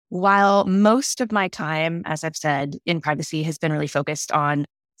While most of my time, as I've said, in privacy has been really focused on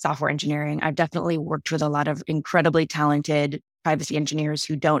software engineering, I've definitely worked with a lot of incredibly talented privacy engineers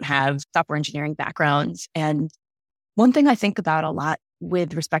who don't have software engineering backgrounds. And one thing I think about a lot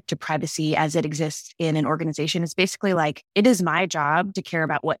with respect to privacy as it exists in an organization is basically like, it is my job to care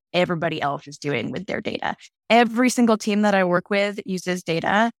about what everybody else is doing with their data. Every single team that I work with uses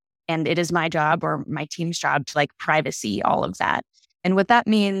data, and it is my job or my team's job to like privacy all of that. And what that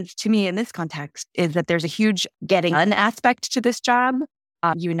means to me in this context is that there's a huge getting done aspect to this job.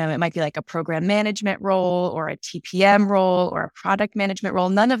 It might be like a program management role or a TPM role or a product management role.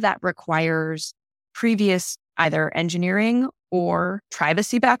 None of that requires previous either engineering or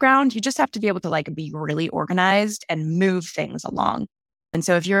privacy background. You just have to be able to like be really organized and move things along. And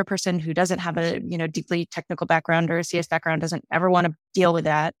so if you're a person who doesn't have a, deeply technical background or a CS background, doesn't ever want to deal with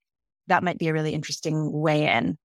that, that might be a really interesting way in.